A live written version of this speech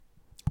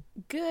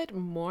Good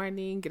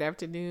morning, good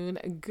afternoon,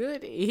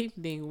 good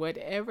evening,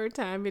 whatever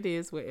time it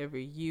is, wherever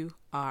you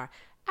are.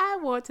 I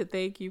want to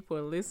thank you for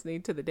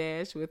listening to The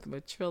Dash with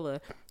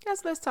Matrilla.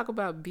 Guys, let's talk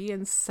about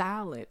being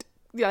silent.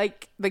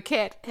 Like the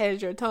cat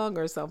has your tongue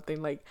or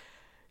something. Like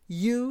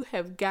you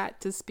have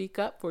got to speak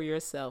up for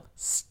yourself.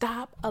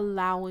 Stop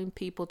allowing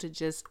people to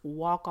just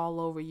walk all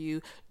over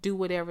you, do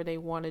whatever they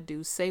want to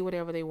do, say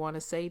whatever they want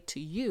to say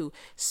to you.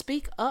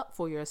 Speak up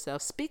for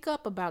yourself. Speak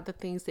up about the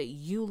things that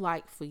you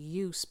like for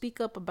you. Speak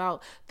up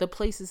about the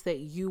places that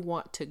you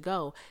want to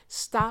go.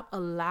 Stop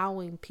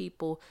allowing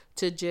people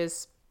to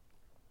just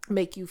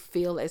make you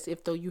feel as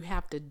if though you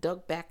have to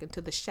duck back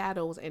into the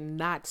shadows and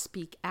not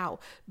speak out.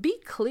 Be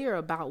clear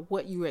about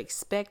what you're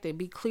expecting.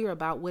 Be clear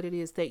about what it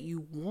is that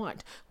you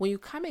want. When you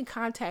come in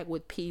contact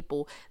with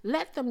people,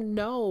 let them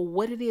know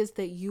what it is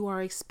that you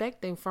are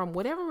expecting from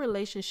whatever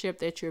relationship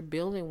that you're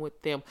building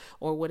with them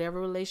or whatever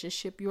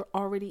relationship you're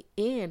already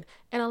in,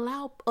 and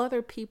allow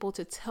other people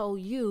to tell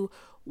you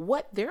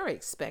what they're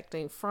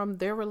expecting from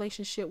their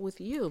relationship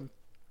with you.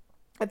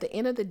 At the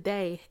end of the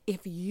day,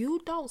 if you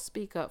don't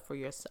speak up for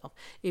yourself,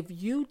 if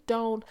you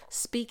don't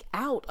speak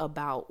out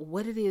about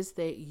what it is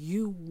that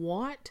you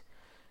want,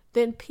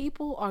 then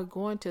people are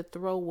going to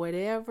throw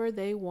whatever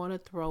they want to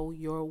throw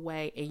your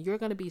way. And you're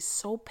going to be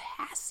so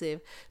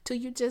passive till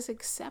you just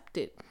accept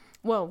it.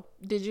 Well,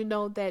 did you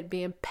know that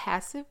being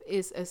passive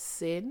is a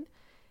sin?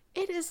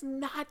 It is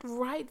not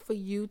right for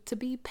you to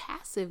be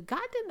passive.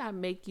 God did not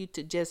make you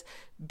to just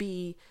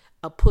be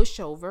a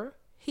pushover.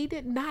 He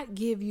did not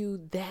give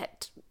you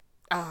that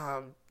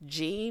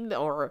gene,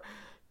 or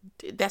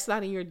that's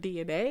not in your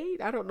DNA.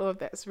 I don't know if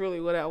that's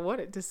really what I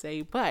wanted to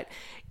say, but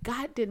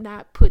God did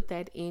not put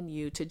that in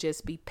you to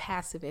just be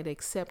passive and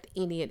accept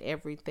any and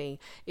everything.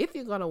 If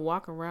you're going to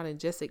walk around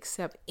and just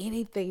accept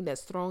anything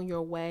that's thrown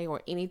your way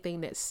or anything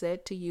that's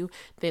said to you,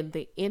 then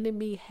the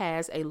enemy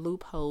has a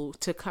loophole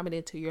to coming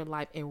into your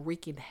life and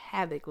wreaking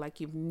havoc like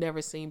you've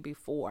never seen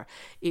before.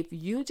 If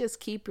you just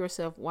keep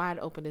yourself wide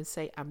open and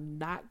say, I'm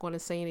not going to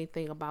say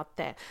anything about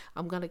that,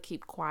 I'm going to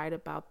keep quiet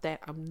about that,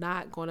 I'm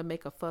not going to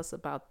make a fuss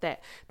about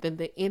that, then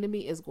the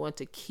enemy is going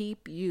to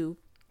keep you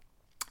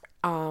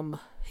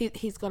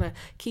he's going to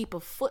keep a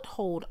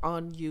foothold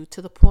on you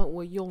to the point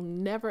where you'll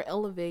never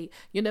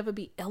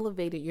be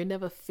elevated, you'll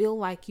never feel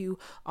like you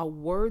are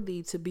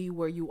worthy to be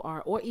where you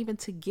are or even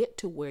to get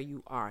to where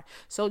you are.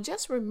 So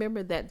just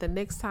remember that the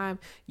next time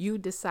you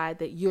decide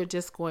that you're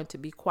just going to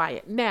be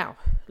quiet. Now,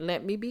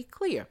 let me be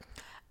clear.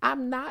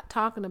 I'm not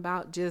talking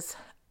about just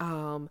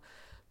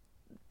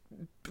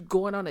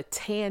going on a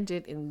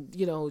tangent and,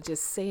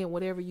 just saying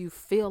whatever you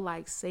feel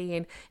like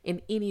saying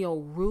in any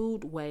old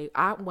rude way.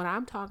 What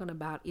I'm talking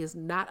about is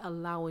not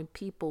allowing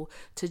people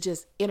to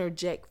just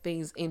interject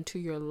things into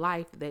your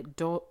life that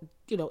don't,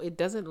 it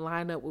doesn't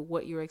line up with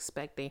what you're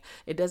expecting.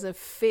 It doesn't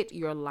fit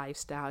your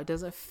lifestyle. It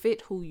doesn't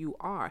fit who you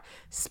are.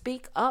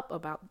 Speak up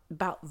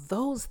about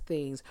those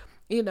things.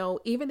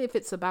 Even if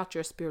it's about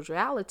your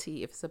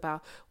spirituality, if it's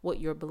about what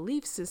your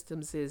belief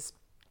systems is.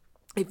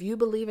 If you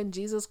believe in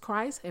Jesus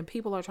Christ and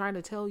people are trying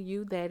to tell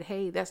you that,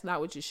 hey, that's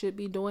not what you should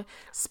be doing,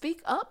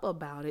 speak up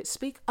about it.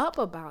 Speak up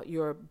about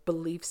your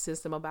belief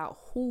system, about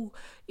who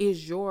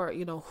is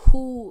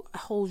who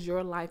holds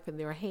your life in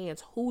their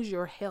hands, who's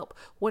your help,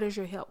 where does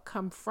your help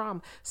come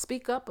from?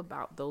 Speak up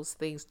about those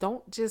things.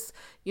 Don't just,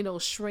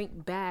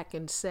 shrink back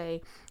and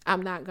say,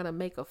 I'm not going to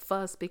make a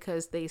fuss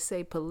because they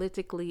say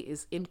politically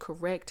is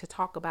incorrect to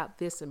talk about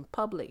this in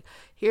public.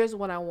 Here's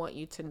what I want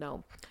you to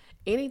know.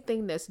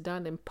 Anything that's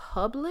done in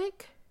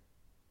public,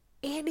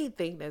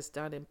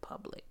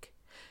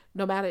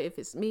 no matter if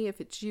it's me, if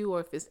it's you,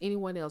 or if it's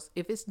anyone else,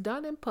 if it's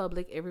done in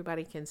public,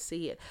 everybody can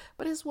see it.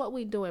 But it's what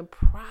we do in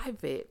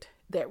private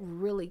that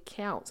really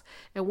counts.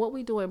 And what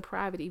we do in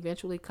private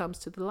eventually comes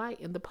to the light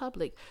in the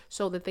public.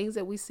 So the things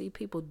that we see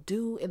people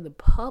do in the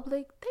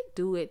public, they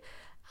do it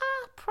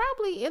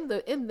probably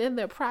in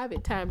their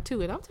private time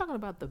too. And I'm talking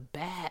about the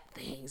bad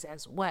things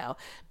as well.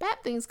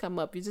 Bad things come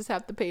up. You just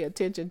have to pay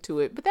attention to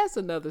it. But that's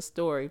another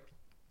story.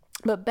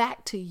 But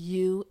back to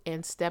you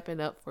and stepping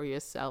up for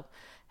yourself.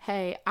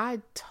 Hey, I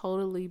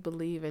totally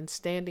believe in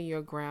standing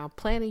your ground,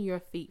 planting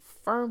your feet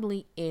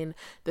firmly in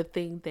the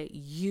thing that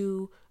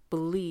you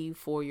believe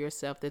for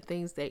yourself, the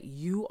things that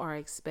you are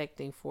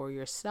expecting for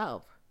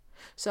yourself.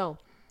 So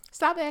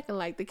stop acting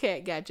like the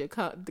cat got your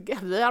blah,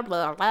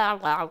 blah, blah,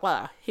 blah,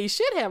 blah. He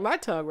should have my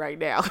tongue right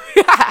now.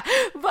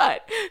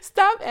 But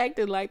stop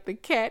acting like the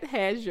cat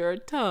has your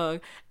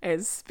tongue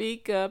and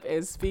speak up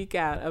and speak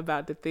out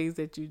about the things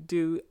that you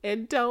do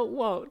and don't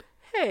want.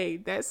 Hey,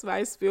 that's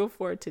my spiel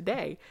for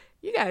today.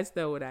 You guys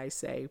know what I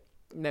say.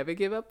 Never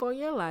give up on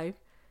your life.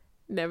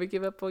 Never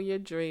give up on your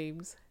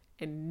dreams.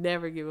 And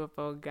never give up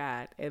on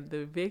God. And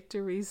the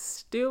victory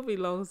still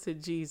belongs to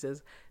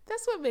Jesus.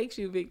 That's what makes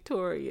you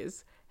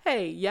victorious.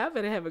 Hey, y'all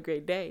better have a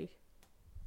great day.